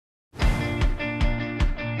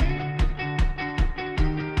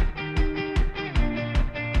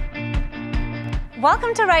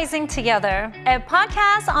Welcome to Rising Together, a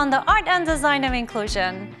podcast on the art and design of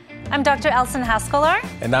inclusion. I'm Dr. Elson Haskolar.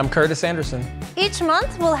 And I'm Curtis Anderson. Each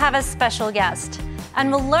month, we'll have a special guest,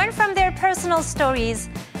 and we'll learn from their personal stories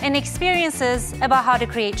and experiences about how to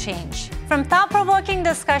create change. From thought-provoking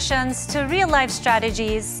discussions to real-life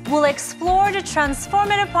strategies, we'll explore the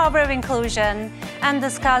transformative power of inclusion and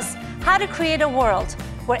discuss how to create a world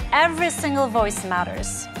where every single voice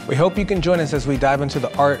matters. We hope you can join us as we dive into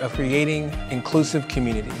the art of creating inclusive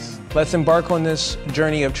communities. Let's embark on this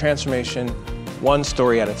journey of transformation, one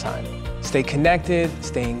story at a time. Stay connected,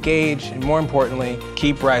 stay engaged, and more importantly,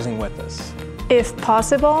 keep rising with us. If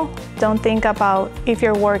possible, don't think about if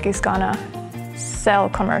your work is gonna sell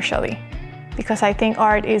commercially, because I think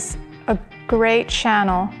art is a great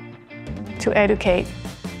channel to educate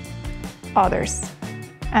others.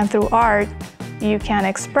 And through art, you can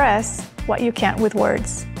express what you can't with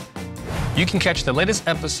words. You can catch the latest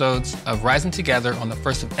episodes of Rising Together on the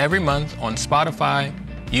first of every month on Spotify,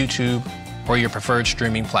 YouTube, or your preferred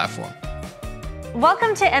streaming platform.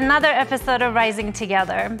 Welcome to another episode of Rising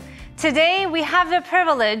Together. Today, we have the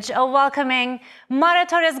privilege of welcoming Mara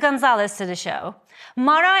Torres Gonzalez to the show.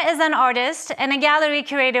 Mara is an artist and a gallery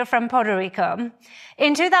curator from Puerto Rico.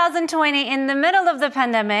 In 2020, in the middle of the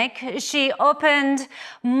pandemic, she opened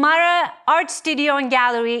Mara Art Studio and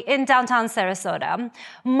Gallery in downtown Sarasota.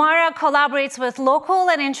 Mara collaborates with local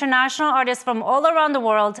and international artists from all around the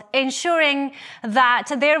world, ensuring that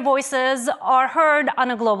their voices are heard on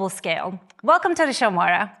a global scale. Welcome to the show,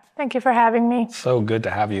 Mara. Thank you for having me. So good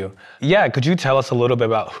to have you. Yeah, could you tell us a little bit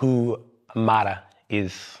about who Mara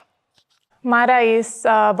is? Mara is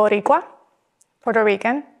Boricua, Puerto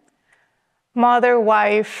Rican. Mother,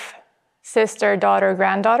 wife, sister, daughter,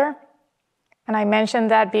 granddaughter. And I mention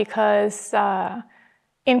that because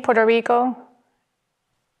in Puerto Rico,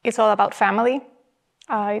 it's all about family.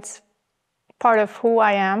 It's part of who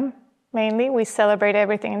I am, mainly. We celebrate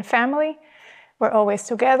everything in family. We're always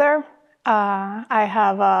together. I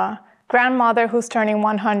have a grandmother who's turning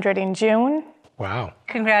 100 in June. Wow.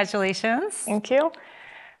 Congratulations. Thank you.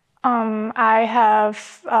 I have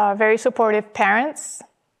very supportive parents,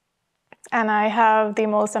 and I have the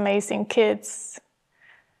most amazing kids.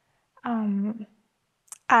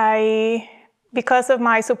 Because of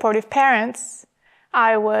my supportive parents,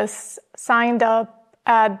 I was signed up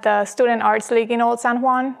at the Student Arts League in Old San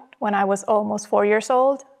Juan when I was almost 4 years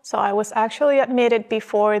old. So I was actually admitted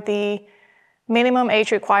before the minimum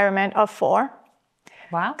age requirement of 4.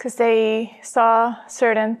 Wow. Because they saw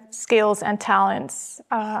certain skills and talents.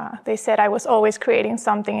 They said I was always creating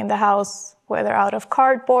something in the house, whether out of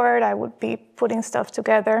cardboard, I would be putting stuff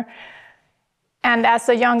together. And as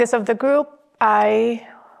the youngest of the group,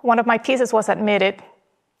 one of my pieces was admitted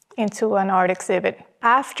into an art exhibit.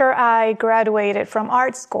 After I graduated from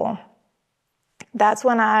art school, that's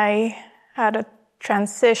when I had a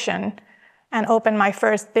transition and opened my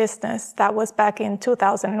first business. That was back in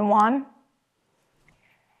 2001.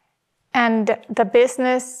 And the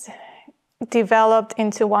business developed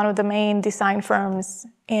into one of the main design firms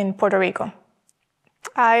in Puerto Rico.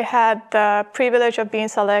 I had the privilege of being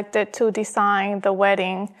selected to design the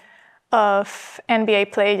wedding of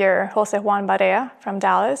NBA player Jose Juan Barea from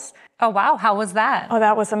Dallas. Oh, wow. How was that? Oh,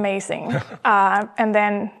 that was amazing. And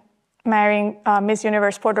then marrying Miss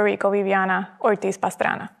Universe Puerto Rico, Viviana Ortiz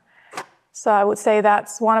Pastrana. So I would say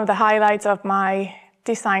that's one of the highlights of my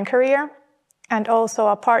design career. And also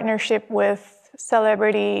a partnership with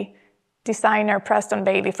celebrity designer Preston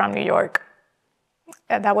Bailey from New York.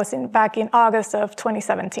 That was back in August of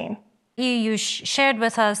 2017. You shared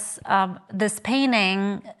with us this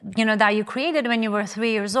painting, that you created when you were 3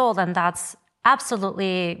 years old, and that's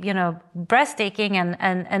absolutely, breathtaking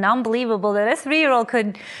and unbelievable that a 3-year-old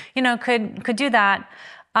could do that.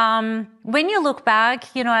 When you look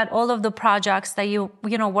back, at all of the projects that you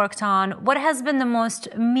worked on, what has been the most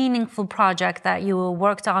meaningful project that you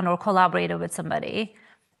worked on or collaborated with somebody?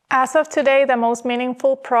 As of today, the most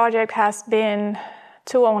meaningful project has been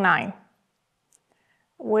 209,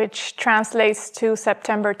 which translates to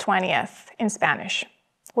September 20th in Spanish.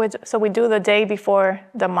 So we do the day before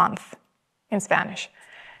the month in Spanish.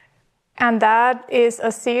 And that is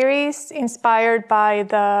a series inspired by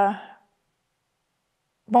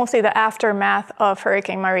mostly the aftermath of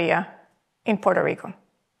Hurricane Maria in Puerto Rico.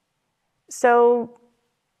 So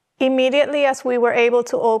immediately as we were able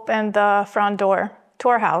to open the front door to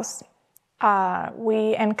our house,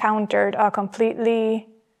 we encountered a completely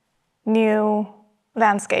new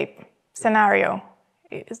landscape scenario.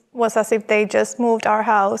 It was as if they just moved our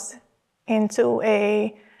house into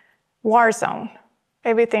a war zone.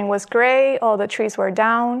 Everything was gray, all the trees were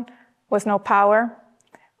down, was no power,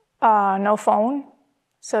 no phone,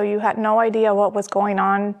 So you had no idea what was going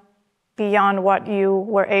on beyond what you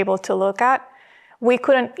were able to look at. We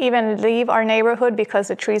couldn't even leave our neighborhood because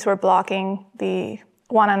the trees were blocking the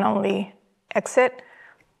one and only exit.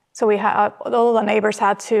 So all the neighbors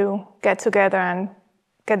had to get together and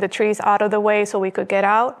get the trees out of the way so we could get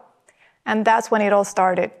out. And that's when it all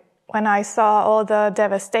started. When I saw all the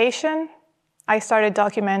devastation, I started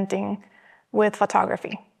documenting with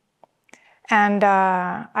photography. And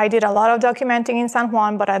I did a lot of documenting in San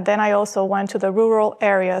Juan, but then I also went to the rural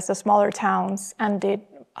areas, the smaller towns, and did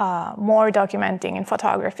more documenting in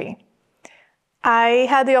photography. I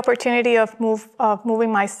had the opportunity of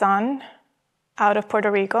moving my son out of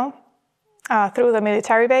Puerto Rico through the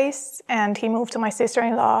military base, and he moved to my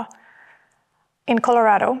sister-in-law in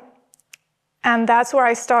Colorado. And that's where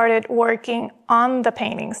I started working on the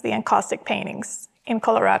paintings, the encaustic paintings in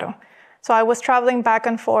Colorado. So I was traveling back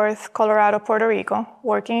and forth, Colorado, Puerto Rico,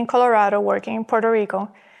 working in Colorado, working in Puerto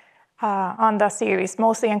Rico on the series,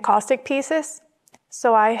 mostly encaustic pieces.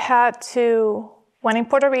 So I had to, when in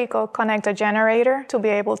Puerto Rico, connect a generator to be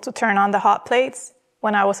able to turn on the hot plates.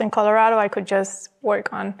 When I was in Colorado, I could just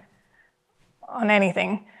work on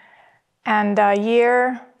anything. And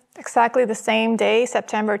exactly the same day,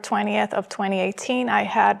 September 20th of 2018, I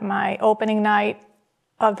had my opening night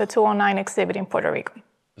of the 209 exhibit in Puerto Rico.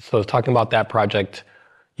 So talking about that project,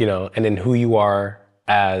 and then who you are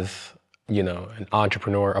as, an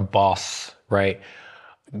entrepreneur, a boss, right?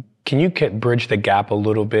 Can you bridge the gap a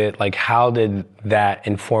little bit? Like, how did that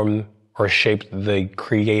inform or shape the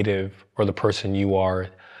creative or the person you are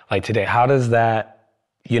like today? How does that,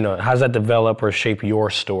 how does that develop or shape your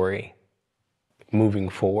story moving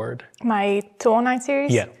forward? My 209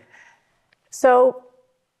 series? Yeah. So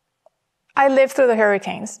I lived through the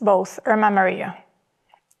hurricanes, both Irma and Maria.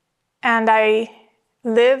 And I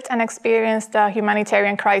lived and experienced the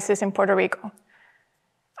humanitarian crisis in Puerto Rico,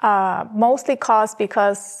 mostly caused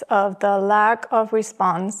because of the lack of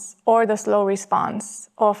response or the slow response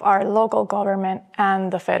of our local government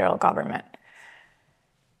and the federal government.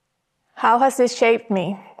 How has this shaped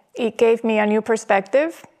me? It gave me a new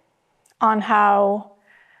perspective on how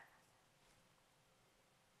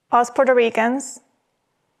us Puerto Ricans,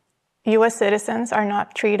 U.S. citizens, are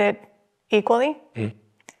not treated equally. Mm.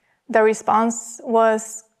 The response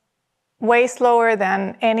was way slower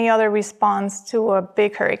than any other response to a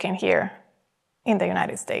big hurricane here in the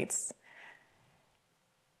United States.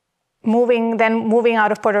 Moving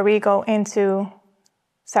out of Puerto Rico into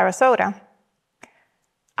Sarasota,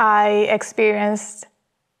 I experienced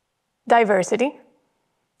diversity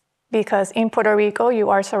because in Puerto Rico, you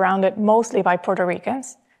are surrounded mostly by Puerto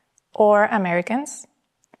Ricans or Americans.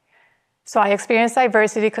 So I experienced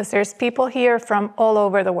diversity because there's people here from all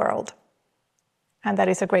over the world, and that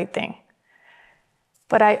is a great thing.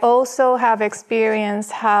 But I also have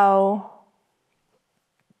experienced how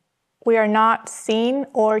we are not seen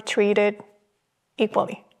or treated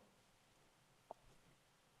equally,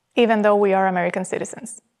 even though we are American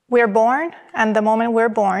citizens. We're born, and the moment we're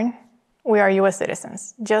born, we are U.S.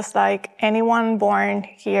 citizens, just like anyone born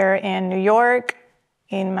here in New York,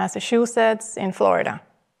 in Massachusetts, in Florida.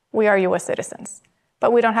 We are U.S. citizens,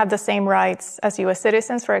 but we don't have the same rights as U.S.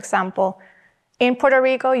 citizens. For example, in Puerto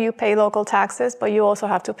Rico, you pay local taxes, but you also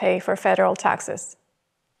have to pay for federal taxes.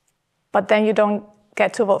 But then you don't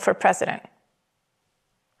get to vote for president,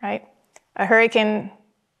 right? A hurricane,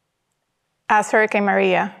 as Hurricane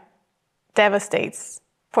Maria, devastates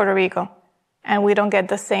Puerto Rico, and we don't get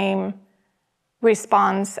the same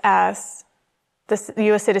response as the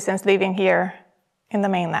U.S. citizens living here in the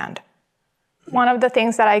mainland. One of the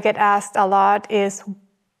things that I get asked a lot is,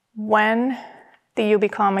 when do you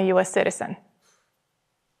become a U.S. citizen?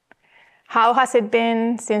 How has it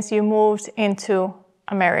been since you moved into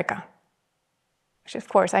America? Which, of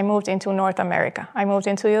course, I moved into North America. I moved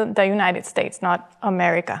into the United States, not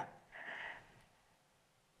America.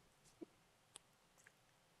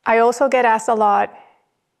 I also get asked a lot,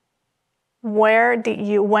 when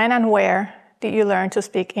and where did you learn to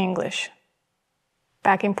speak English?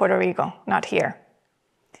 Back in Puerto Rico, not here.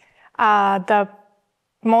 The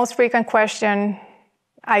most frequent question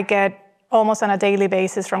I get almost on a daily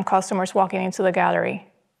basis from customers walking into the gallery.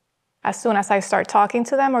 As soon as I start talking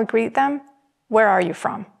to them or greet them, where are you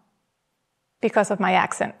from? Because of my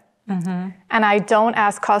accent. Mm-hmm. And I don't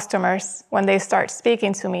ask customers when they start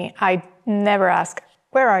speaking to me, I never ask,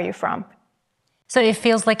 where are you from? So it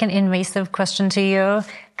feels like an invasive question to you?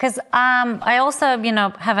 Because I also,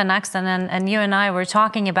 have an accent, and you and I were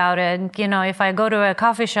talking about it. If I go to a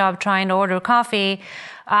coffee shop trying to order coffee,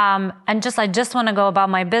 and I just want to go about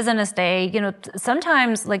my business day,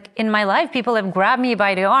 sometimes, like in my life, people have grabbed me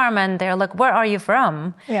by the arm and they're like, "Where are you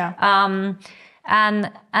from?" Yeah.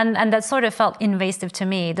 And that sort of felt invasive to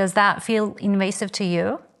me. Does that feel invasive to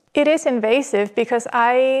you? It is invasive because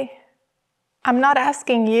I'm not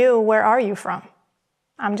asking you, where are you from?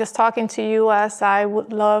 I'm just talking to you as I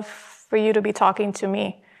would love for you to be talking to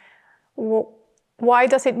me. Why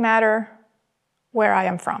does it matter where I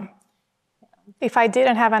am from? If I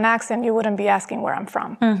didn't have an accent, you wouldn't be asking where I'm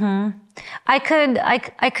from. Mm-hmm.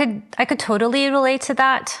 I could totally relate to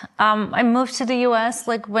that. I moved to the U.S.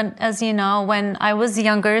 when I was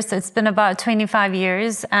younger, so it's been about 25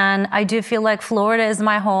 years, and I do feel like Florida is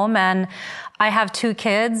my home, and I have 2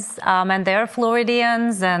 kids, and they're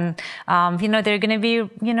Floridians, and they're going to be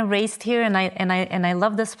raised here, and I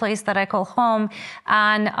love this place that I call home,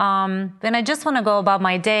 and then I just want to go about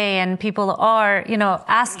my day, and people are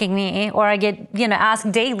asking me, or I get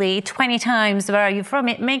asked daily 20 times, where are you from?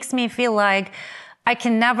 It makes me feel like I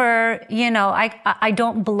can never, I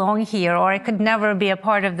don't belong here, or I could never be a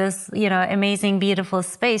part of this, amazing, beautiful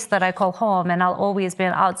space that I call home, and I'll always be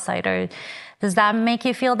an outsider. Does that make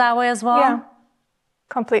you feel that way as well? Yeah,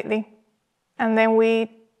 completely. And then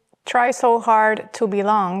we try so hard to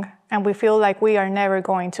belong, and we feel like we are never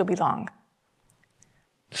going to belong.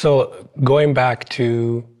 So going back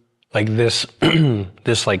to this,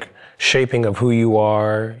 this shaping of who you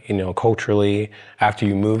are, culturally after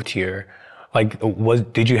you moved here,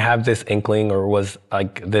 did you have this inkling, or was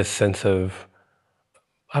this sense of,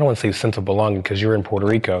 I don't want to say sense of belonging, because you're in Puerto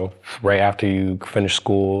Rico right after you finished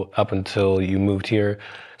school up until you moved here.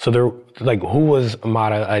 So who was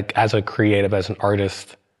Mara as a creative, as an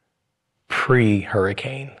artist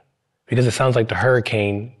pre-hurricane? Because it sounds like the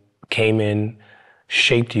hurricane came in,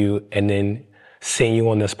 shaped you, and then sent you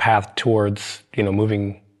on this path towards,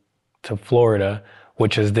 moving to Florida,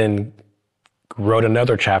 which is then wrote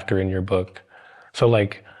another chapter in your book. So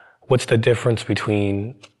what's the difference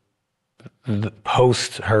between the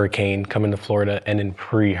post-hurricane coming to Florida and then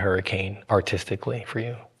pre-hurricane artistically for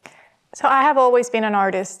you? So I have always been an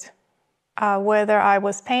artist, whether I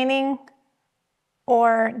was painting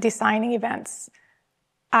or designing events.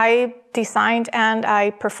 I designed and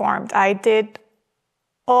I performed. I did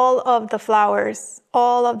all of the flowers,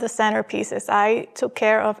 all of the centerpieces. I took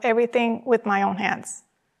care of everything with my own hands.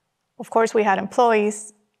 Of course, we had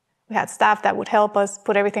employees, we had staff that would help us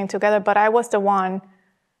put everything together, but I was the one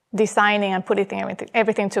designing and putting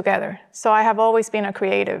everything together. So I have always been a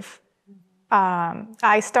creative.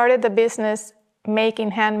 I started the business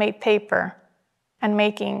making handmade paper and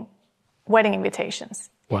making wedding invitations.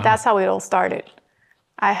 Wow. That's how it all started.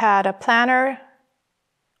 I had a planner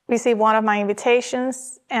receive one of my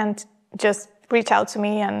invitations and just reach out to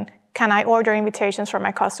me and, can I order invitations for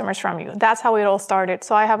my customers from you? That's how it all started.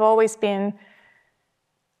 So I have always been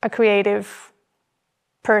a creative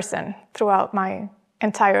person throughout my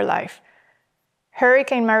entire life.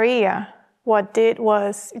 Hurricane Maria, what did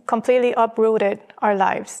was it completely uprooted our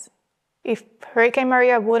lives. If Hurricane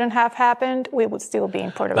Maria wouldn't have happened, we would still be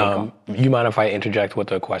in Puerto Rico. You mind if I interject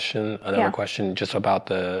with another question, just about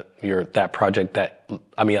that project?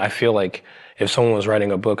 I feel like if someone was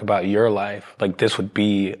writing a book about your life, this would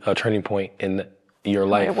be a turning point in your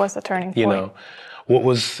life. It was a turning point. What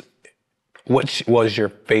was your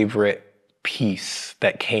favorite piece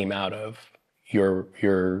that came out of your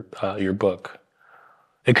book?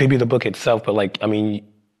 It could be the book itself, but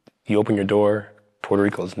you open your door, Puerto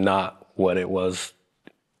Rico is not what it was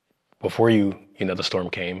before the storm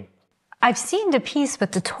came. I've seen the piece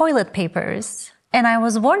with the toilet papers, and I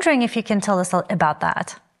was wondering if you can tell us about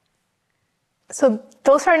that. So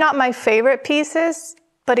those are not my favorite pieces,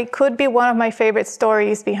 but it could be one of my favorite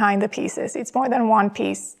stories behind the pieces. It's more than one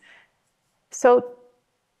piece. So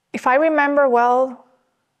if I remember well,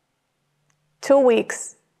 2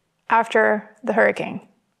 weeks after the hurricane,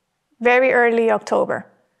 very early October.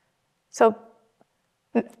 So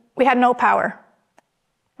we had no power,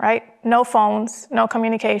 right? No phones, no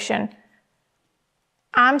communication.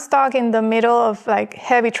 I'm stuck in the middle of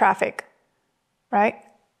heavy traffic, right?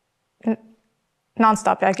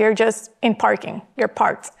 Nonstop, you're just in parking, you're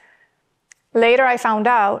parked. Later I found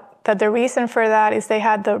out that the reason for that is they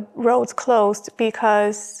had the roads closed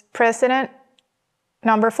because President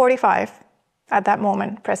number 45, at that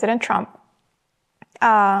moment, President Trump,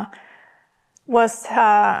 was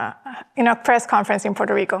in a press conference in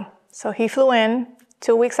Puerto Rico. So he flew in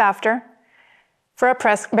 2 weeks after for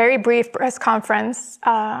a very brief press conference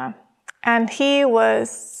And he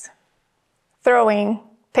was throwing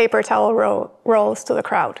paper towel rolls to the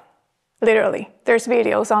crowd, literally. There's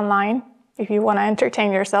videos online if you want to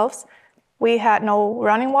entertain yourselves. We had no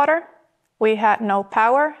running water. We had no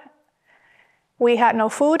power. We had no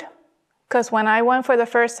food. Because when I went for the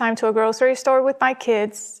first time to a grocery store with my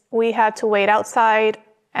kids, we had to wait outside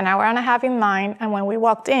an hour and a half in line. And when we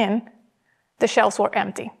walked in, the shelves were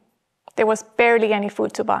empty. There was barely any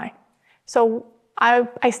food to buy. So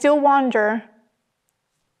I still wonder,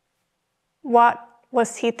 what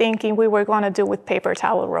was he thinking we were going to do with paper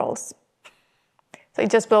towel rolls? So it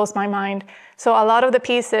just blows my mind. So a lot of the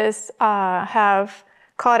pieces have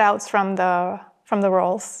cutouts from the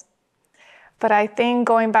rolls. But I think,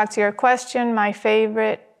 going back to your question, my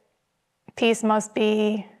favorite piece must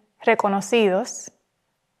be reconocidos,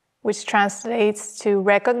 which translates to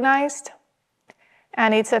recognized.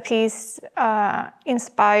 And it's a piece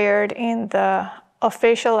inspired in the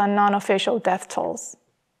official and non-official death tolls.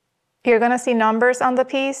 You're going to see numbers on the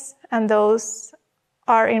piece, and those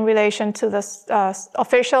are in relation to the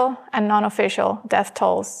official and non-official death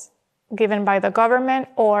tolls given by the government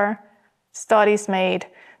or studies made.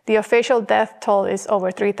 The official death toll is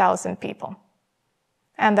over 3,000 people.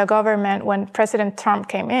 And the government, when President Trump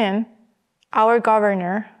came in, our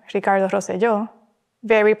governor, Ricardo Rosselló,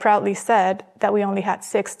 very proudly said that we only had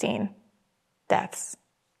 16 deaths.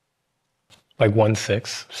 Like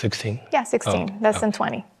 16? Yeah, 16, less than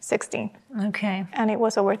 20, 16. Okay. And it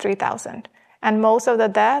was over 3,000. And most of the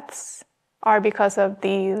deaths are because of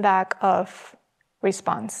the lack of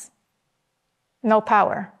response. No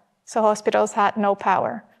power. So hospitals had no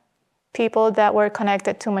power. People that were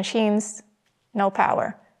connected to machines, no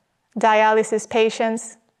power. Dialysis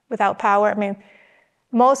patients without power. I mean,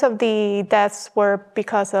 most of the deaths were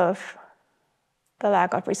because of the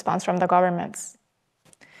lack of response from the governments.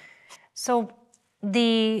 So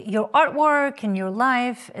your artwork and your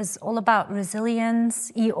life is all about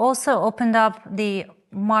resilience. You also opened up the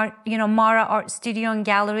Mara Art Studio and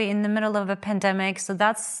Gallery in the middle of a pandemic. So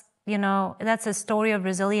that's a story of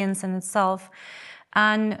resilience in itself.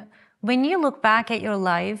 And when you look back at your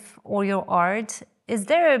life or your art, is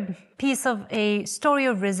there a piece of a story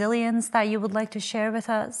of resilience that you would like to share with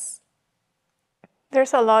us?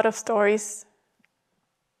 There's a lot of stories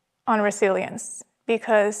on resilience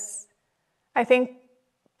because I think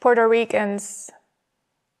Puerto Ricans,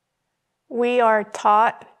 we are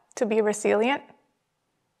taught to be resilient.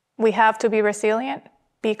 We have to be resilient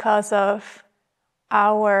because of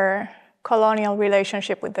our colonial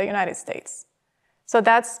relationship with the United States. So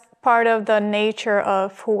that's part of the nature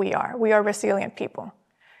of who we are. We are resilient people.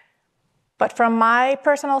 But from my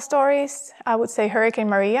personal stories, I would say Hurricane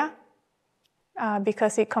Maria,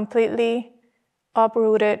 because it completely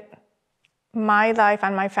uprooted my life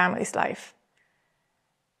and my family's life.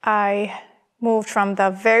 I moved from the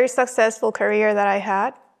very successful career that I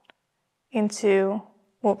had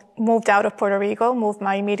moved out of Puerto Rico, moved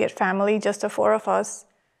my immediate family, just the four of us,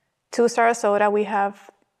 to Sarasota. We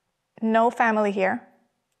have no family here.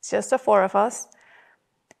 It's just the four of us,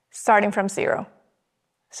 starting from zero.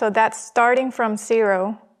 So that starting from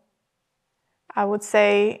zero, I would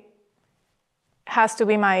say, has to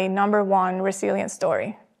be my number one resilient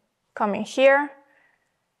story. Coming here,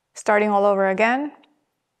 starting all over again,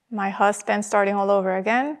 my husband starting all over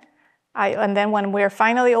again. And then when we're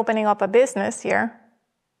finally opening up a business here,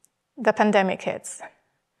 the pandemic hits.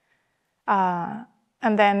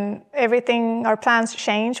 And then our plans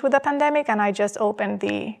changed with the pandemic, and I just opened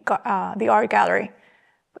the art gallery.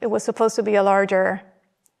 It was supposed to be a larger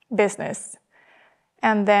business.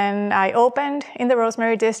 And then I opened in the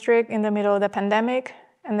Rosemary District in the middle of the pandemic,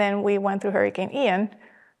 and then we went through Hurricane Ian,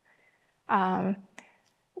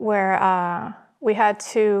 where we had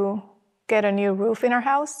to get a new roof in our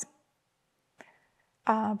house.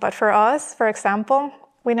 But for us, for example,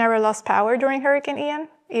 we never lost power during Hurricane Ian,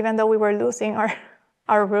 even though we were losing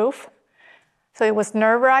our roof. So it was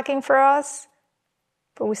nerve-wracking for us,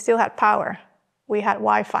 but we still had power. We had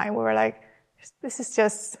Wi-Fi. We were like, this is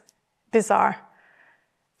just bizarre.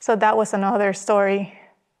 So that was another story.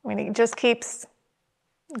 I mean, it just keeps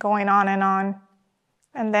going on and on.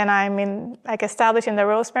 And then I'm established in the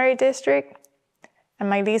Rosemary District, and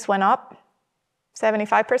my lease went up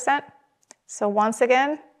 75%. So once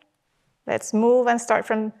again, let's move and start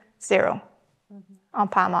from zero on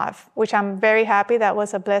Palm Ave, which I'm very happy. That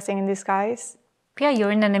was a blessing in disguise. Yeah,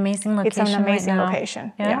 you're in an amazing location. It's an amazing right now.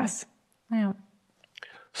 location, Yeah. yes. Yeah.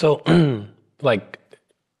 So,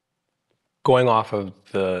 going off of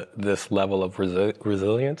this level of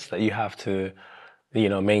resilience that you have to,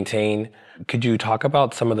 maintain, could you talk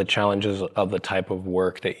about some of the challenges of the type of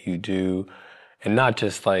work that you do, and not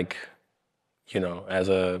just as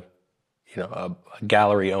a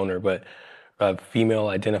gallery owner, but a female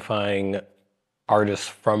identifying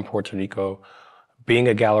artist from Puerto Rico, being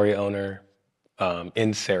a gallery owner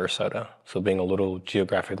in Sarasota, so being a little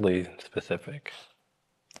geographically specific?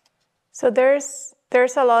 So there's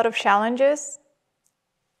a lot of challenges.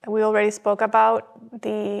 We already spoke about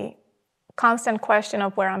the constant question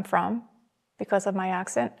of where I'm from because of my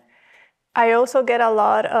accent. I also get a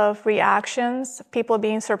lot of reactions, people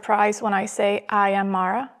being surprised when I say I am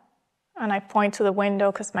Mara, and I point to the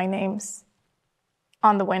window because my name's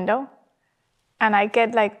on the window. And I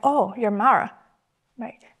get like, oh, you're Mara,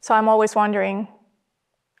 right? So I'm always wondering,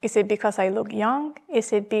 is it because I look young?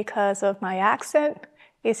 Is it because of my accent?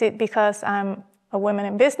 Is it because I'm a woman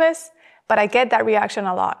in business? But I get that reaction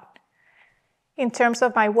a lot. In terms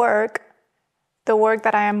of my work, the work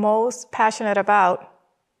that I am most passionate about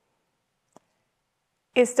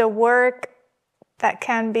is the work that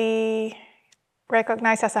can be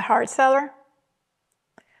recognized as a hard seller,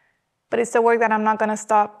 but it's the work that I'm not going to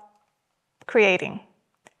stop creating.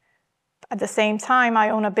 At the same time, I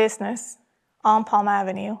own a business on Palm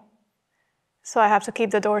Avenue, so I have to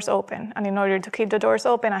keep the doors open. And in order to keep the doors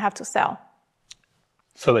open, I have to sell.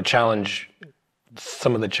 So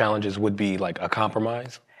some of the challenges would be like a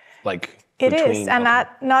compromise? It is, and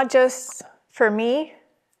not just for me.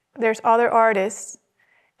 There's other artists,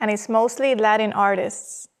 and it's mostly Latin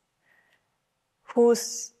artists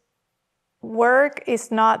whose work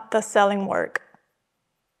is not the selling work,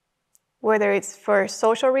 whether it's for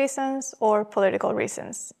social reasons or political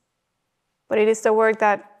reasons. But it is the work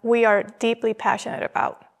that we are deeply passionate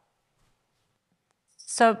about.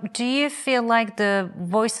 So do you feel like the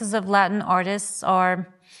voices of Latin artists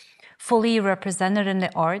are fully represented in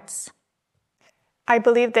the arts? I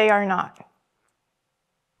believe they are not,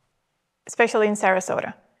 especially in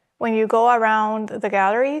Sarasota. When you go around the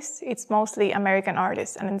galleries, it's mostly American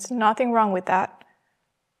artists, and there's nothing wrong with that.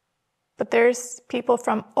 But there's people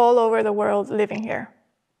from all over the world living here.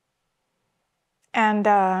 And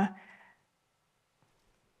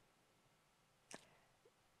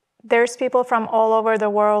there's people from all over the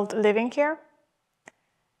world living here,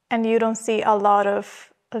 and you don't see a lot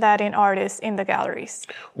of Latin artists in the galleries.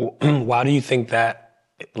 Why do you think that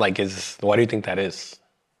is?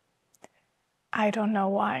 I don't know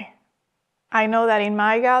why. I know that in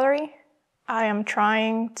my gallery, I am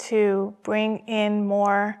trying to bring in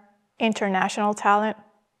more international talent.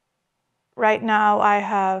 Right now, I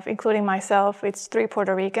have, including myself, it's 3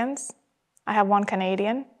 Puerto Ricans. I have 1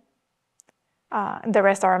 Canadian. The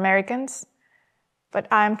rest are Americans. But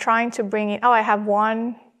I'm trying to bring in, I have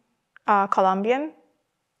 1 Colombian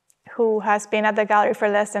who has been at the gallery for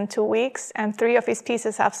less than 2 weeks, and 3 of his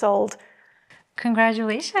pieces have sold.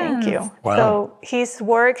 Congratulations. Thank you. Wow. So his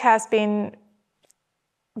work has been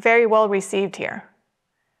very well received here.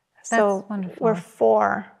 So wonderful. we're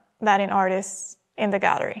 4 Latin artists in the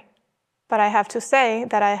gallery. But I have to say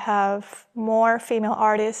that I have more female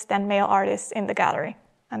artists than male artists in the gallery.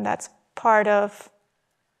 And that's part of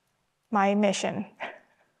my mission.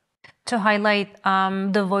 To highlight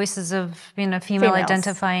the voices of female Females.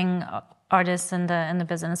 identifying artists in the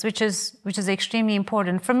business, which is extremely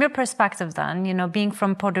important. From your perspective then, being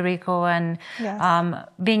from Puerto Rico and Yes.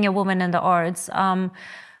 Being a woman in the arts,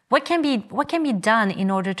 what can be done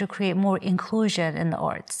in order to create more inclusion in the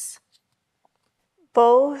arts?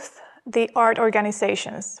 Both the art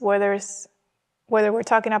organizations, whether we're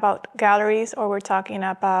talking about galleries or we're talking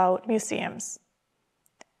about museums,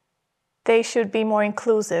 they should be more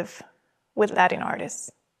inclusive with Latin artists.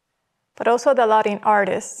 But also the Latin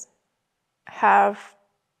artists have,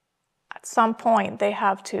 at some point, they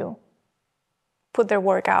have to put their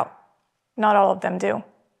work out. Not all of them do.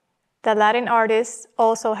 The Latin artists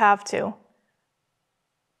also have to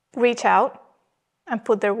reach out and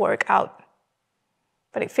put their work out.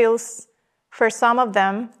 But it feels, for some of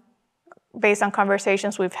them, based on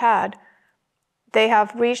conversations we've had, they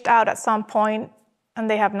have reached out at some point and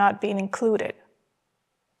they have not been included.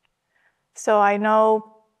 So I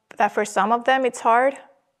know that for some of them it's hard,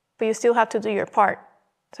 but you still have to do your part.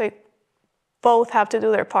 So both have to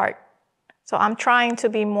do their part. So I'm trying to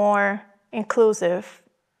be more inclusive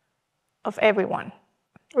of everyone,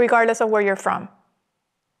 regardless of where you're from.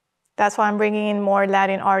 That's why I'm bringing in more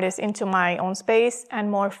Latin artists into my own space and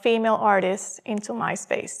more female artists into my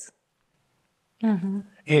space.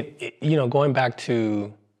 Mm-hmm. Going back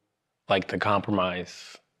to like the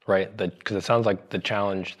compromise, right? Because it sounds like the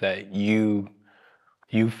challenge that you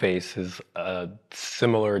face is a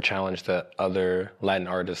similar challenge that other Latin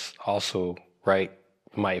artists also, right,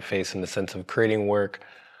 might face in the sense of creating work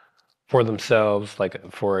for themselves,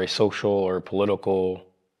 like for a social or political,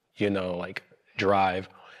 drive,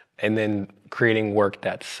 and then creating work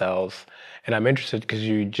that sells. And I'm interested because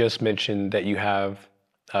you just mentioned that you have,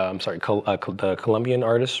 the Colombian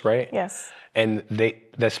artist, right? Yes. And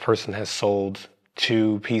this person has sold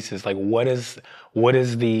 2 pieces. Like, what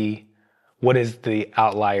is the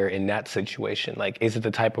outlier in that situation? Like, is it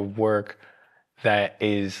the type of work that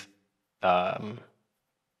is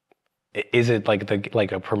it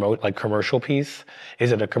like commercial piece?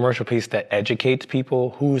 Is it a commercial piece that educates people?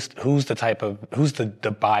 Who's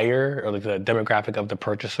the buyer, or like the demographic of the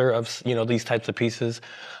purchaser of, you know, these types of pieces?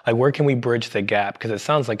 Like, where can we bridge the gap? Because it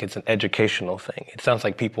sounds like it's an educational thing. It sounds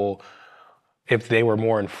like people, if they were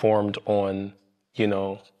more informed on, you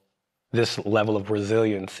know, this level of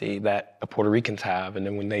resiliency that Puerto Ricans have, and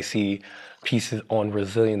then when they see pieces on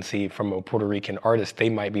resiliency from a Puerto Rican artist, they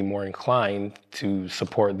might be more inclined to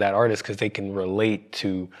support that artist because they can relate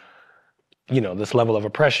to, you know, this level of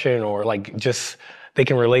oppression, or like just they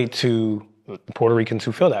can relate to Puerto Ricans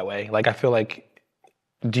who feel that way. Like, I feel like,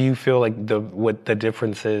 do you feel like what the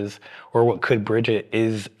difference is, or what could bridge it,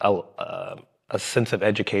 is a sense of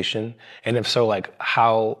education? And if so, like,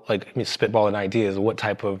 how, like, I mean, spitballing ideas, what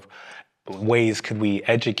type of ways could we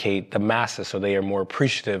educate the masses so they are more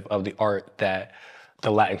appreciative of the art that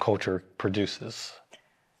the Latin culture produces?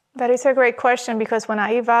 That is a great question, because when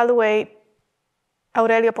I evaluate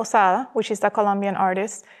Aurelio Posada, which is the Colombian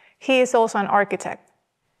artist, he is also an architect.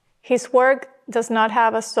 His work does not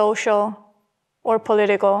have a social or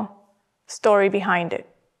political story behind it.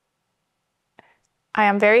 I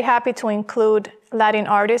am very happy to include Latin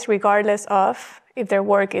artists regardless of if their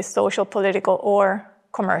work is social, political, or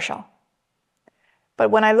commercial. But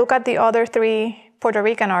when I look at the other 3 Puerto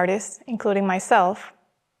Rican artists, including myself,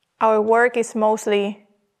 our work is mostly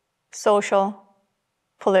social,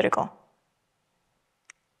 political,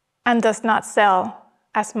 and does not sell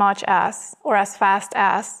as much as, or as fast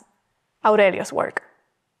as, Aurelio's work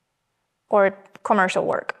or commercial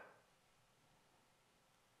work.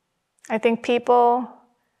 I think people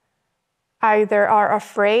either are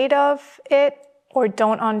afraid of it, or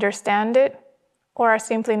don't understand it, or are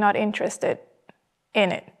simply not interested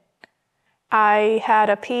in it. I had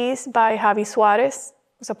a piece by Javi Suarez,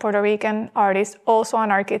 who's a Puerto Rican artist, also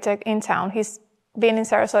an architect in town. He's been in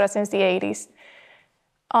Sarasota since the 80s,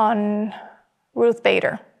 on Ruth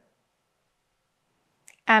Bader.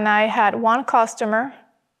 And I had one customer,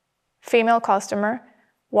 female customer,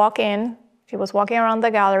 walk in. She was walking around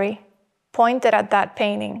the gallery, pointed at that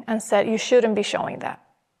painting and said, "You shouldn't be showing that."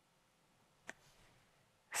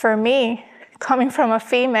 For me, coming from a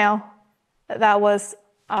female, that was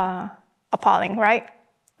appalling, right?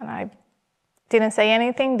 And I didn't say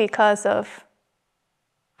anything because of,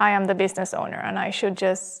 I am the business owner and I should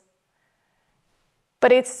just,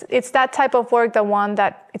 but it's that type of work, the one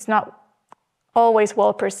that it's not always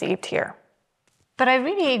well perceived here. But I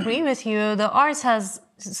really agree with you. The arts has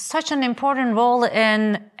such an important role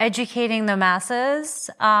in educating the masses,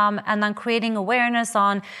 and then creating awareness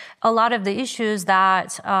on a lot of the issues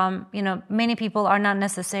that, many people are not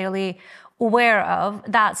necessarily aware of.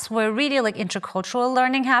 That's where really like intercultural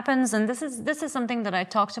learning happens. And this is something that I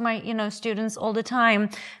talk to my, students all the time,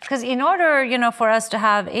 because in order, for us to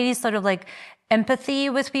have any sort of like empathy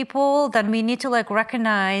with people, then we need to like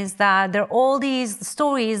recognize that there are all these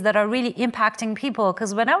stories that are really impacting people.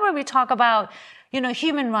 Because whenever we talk about,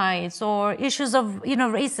 human rights or issues of,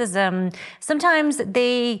 racism, sometimes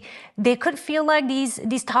they could feel like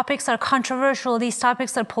these topics are controversial, these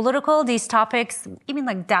topics are political, these topics, even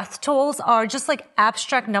like death tolls, are just like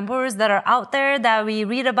abstract numbers that are out there that we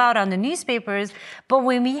read about on the newspapers. But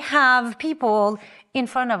when we have people in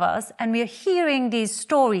front of us and we're hearing these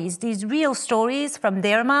stories, these real stories from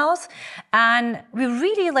their mouth, and we're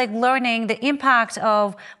really like learning the impact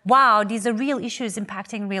of, wow, these are real issues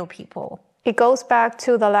impacting real people. It goes back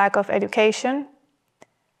to the lack of education.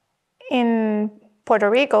 In Puerto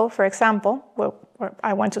Rico, for example, where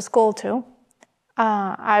I went to school too,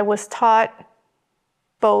 I was taught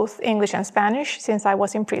both English and Spanish since I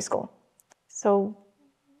was in preschool. So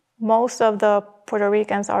most of the Puerto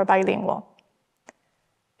Ricans are bilingual.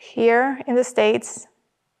 Here in the States,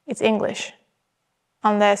 it's English,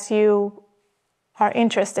 unless you are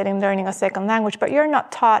interested in learning a second language, but you're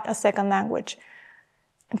not taught a second language.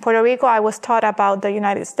 In Puerto Rico, I was taught about the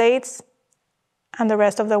United States and the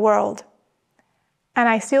rest of the world. And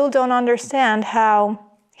I still don't understand how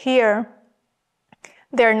here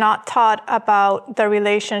they're not taught about the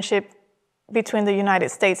relationship between the United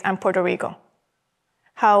States and Puerto Rico.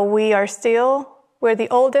 How we're the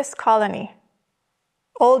oldest colony,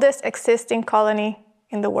 oldest existing colony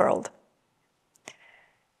in the world.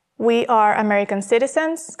 We are American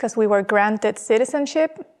citizens because we were granted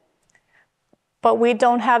citizenship, but we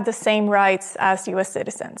don't have the same rights as US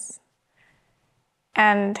citizens.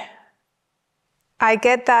 And I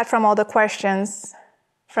get that from all the questions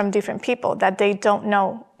from different people that they don't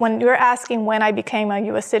know. When you're asking when I became a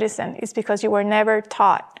US citizen, it's because you were never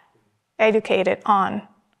taught, educated on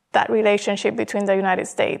that relationship between the United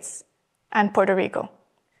States and Puerto Rico.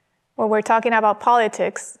 When we're talking about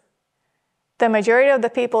politics, the majority of the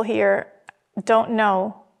people here don't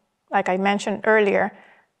know, like I mentioned earlier,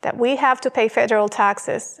 that we have to pay federal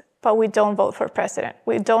taxes, but we don't vote for president.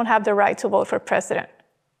 We don't have the right to vote for president.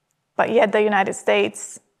 But yet the United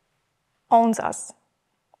States owns us.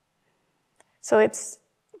 So it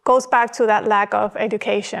goes back to that lack of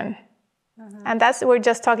education. Mm-hmm. And we're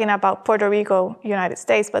just talking about Puerto Rico, United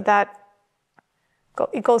States, but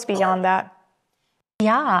it goes beyond that.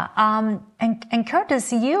 Yeah, and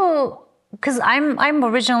Curtis, because I'm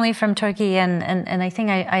originally from Turkey, and I think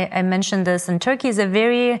I mentioned this, and Turkey is a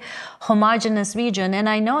very homogeneous region, and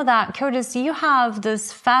I know that, Curtis, you have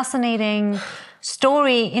this fascinating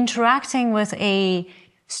story interacting with a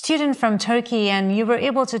student from Turkey, and you were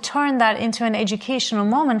able to turn that into an educational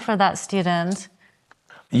moment for that student.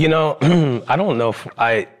 You know, I don't know if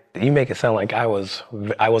you make it sound like I was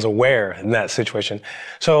aware in that situation.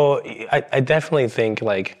 So I definitely think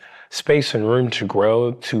like space and room to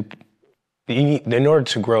grow, in order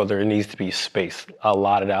to grow, there needs to be space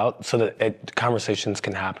allotted out so that conversations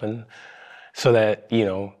can happen, so that, you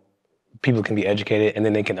know, people can be educated and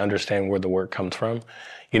then they can understand where the work comes from.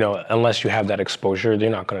 You know, unless you have that exposure, they're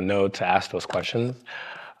not going to know to ask those questions.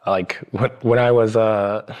 Like when I was,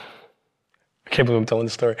 I can't believe I'm telling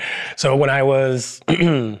the story. So when I was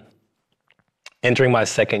entering my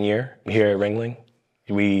second year here at Ringling,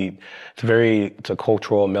 it's a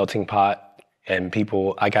cultural melting pot, and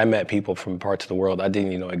people, like I met people from parts of the world I didn't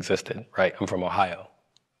even know existed, right? I'm from Ohio.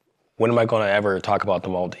 When am I going to ever talk about the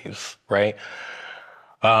Maldives, right?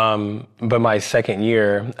 But my second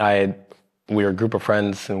year, we were a group of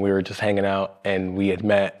friends and we were just hanging out, and we had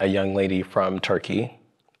met a young lady from Turkey,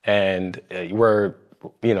 and a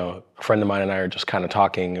friend of mine and I are just kind of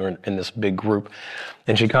talking. We're in this big group,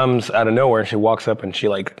 and she comes out of nowhere and she walks up and she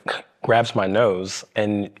like grabs my nose,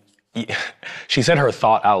 and she said her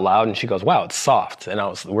thought out loud, and she goes, "Wow, it's soft." And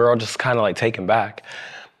we're all just kind of like taken back.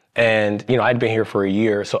 And, you know, I'd been here for a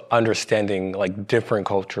year, so understanding like different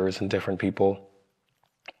cultures and different people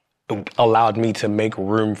allowed me to make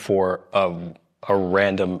room for a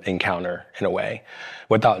random encounter in a way,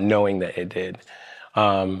 without knowing that it did.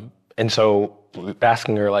 And so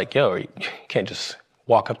asking her like, yo, you can't just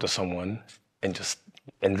walk up to someone and just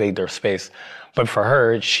invade their space. But for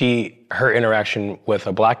her, her interaction with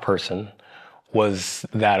a Black person was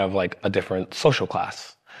that of like a different social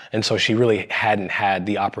class. And so she really hadn't had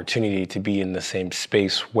the opportunity to be in the same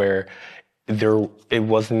space where it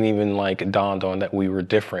wasn't even like dawned on that we were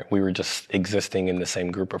different. We were just existing in the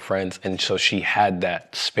same group of friends. And so she had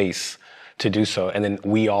that space to do so. And then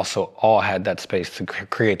we also all had that space to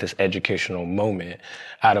create this educational moment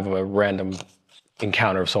out of a random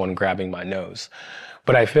encounter of someone grabbing my nose.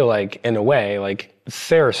 But I feel like, in a way, like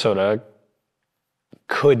Sarasota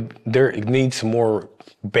there needs some more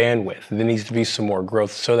bandwidth. There needs to be some more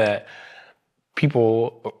growth so that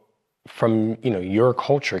people from, you know, your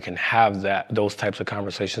culture can have those types of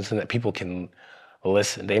conversations, and that people can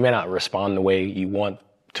listen. They may not respond the way you want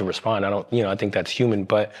to respond. I think that's human,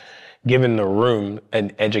 but given the room,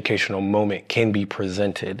 an educational moment can be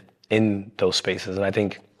presented in those spaces. And I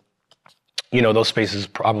think, you know, those spaces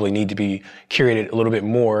probably need to be curated a little bit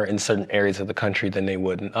more in certain areas of the country than they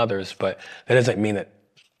would in others, but that doesn't mean that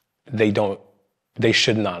they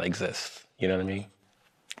should not exist. You know what I mean?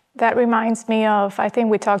 That reminds me of, I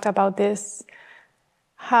think we talked about this,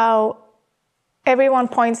 how everyone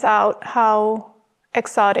points out how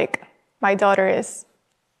exotic my daughter is.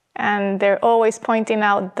 And they're always pointing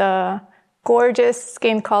out the gorgeous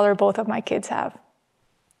skin color both of my kids have.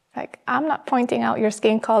 Like, I'm not pointing out your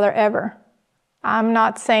skin color ever. I'm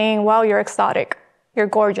not saying, wow, you're exotic. You're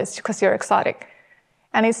gorgeous because you're exotic.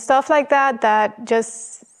 And it's stuff like that that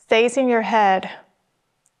just stays in your head,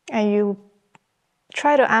 and you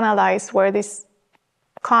try to analyze where these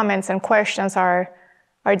comments and questions are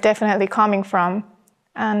definitely coming from.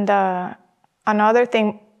 And another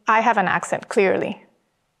thing, I have an accent, clearly.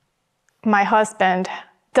 My husband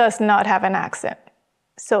does not have an accent.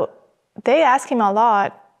 So they ask him a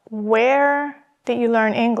lot, where did you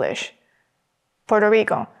learn English? Puerto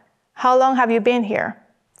Rico. How long have you been here?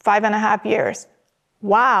 5.5 years.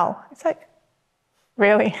 Wow. It's like,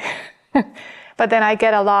 really? But then I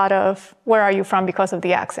get a lot of, where are you from, because of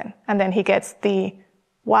the accent. And then he gets the,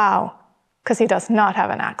 wow, because he does not have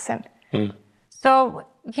an accent. So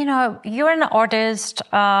you know, you're an artist,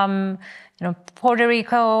 you know, Puerto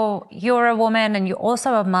Rico, you're a woman and you're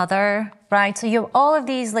also a mother, right? So you have all of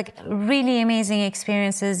these like really amazing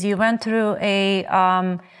experiences. You went through a,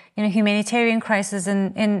 you know, humanitarian crisis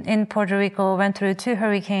in Puerto Rico, went through 2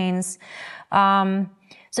 hurricanes.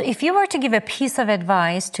 So if you were to give a piece of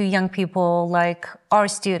advice to young people like our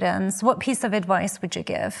students, what piece of advice would you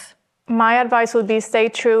give? My advice would be stay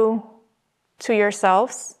true to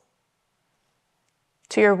yourselves,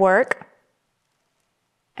 to your work,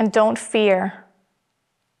 and don't fear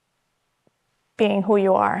being who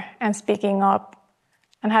you are and speaking up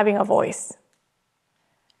and having a voice.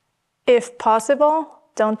 If possible,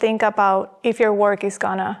 don't think about if your work is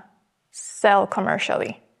gonna sell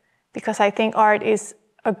commercially, because I think art is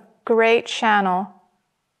a great channel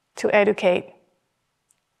to educate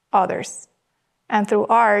others. And through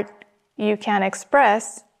art, you can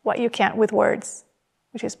express what you can't with words,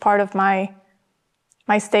 which is part of my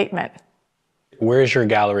statement. Where is your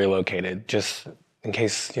gallery located? Just in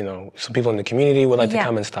case, you know, some people in the community would like to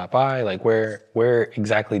come and stop by. Like where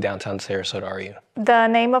exactly downtown Sarasota are you? The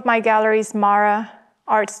name of my gallery is Mara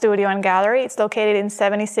Art Studio and Gallery. It's located in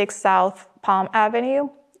 76 South Palm Avenue.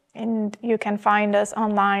 And you can find us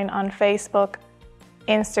online on Facebook,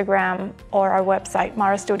 Instagram, or our website,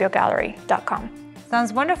 marastudiogallery.com.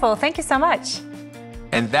 Sounds wonderful. Thank you so much.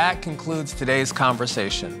 And that concludes today's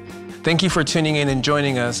conversation. Thank you for tuning in and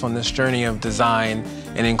joining us on this journey of design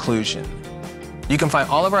and inclusion. You can find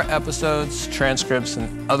all of our episodes, transcripts,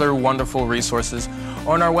 and other wonderful resources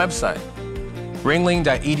on our website,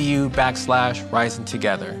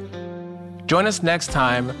 ringling.edu/risingtogether. Join us next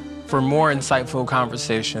time for more insightful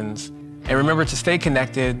conversations. And remember to stay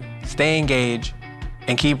connected, stay engaged,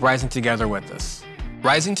 and keep rising together with us.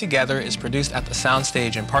 Rising Together is produced at the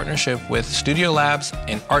Soundstage in partnership with Studio Labs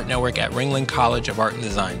and Art Network at Ringling College of Art and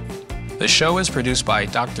Design. The show is produced by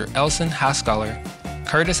Dr. Elson Haskaller,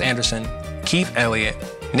 Curtis Anderson, Keith Elliott,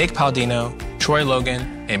 Nick Paldino, Troy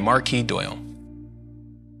Logan, and Marquis Doyle.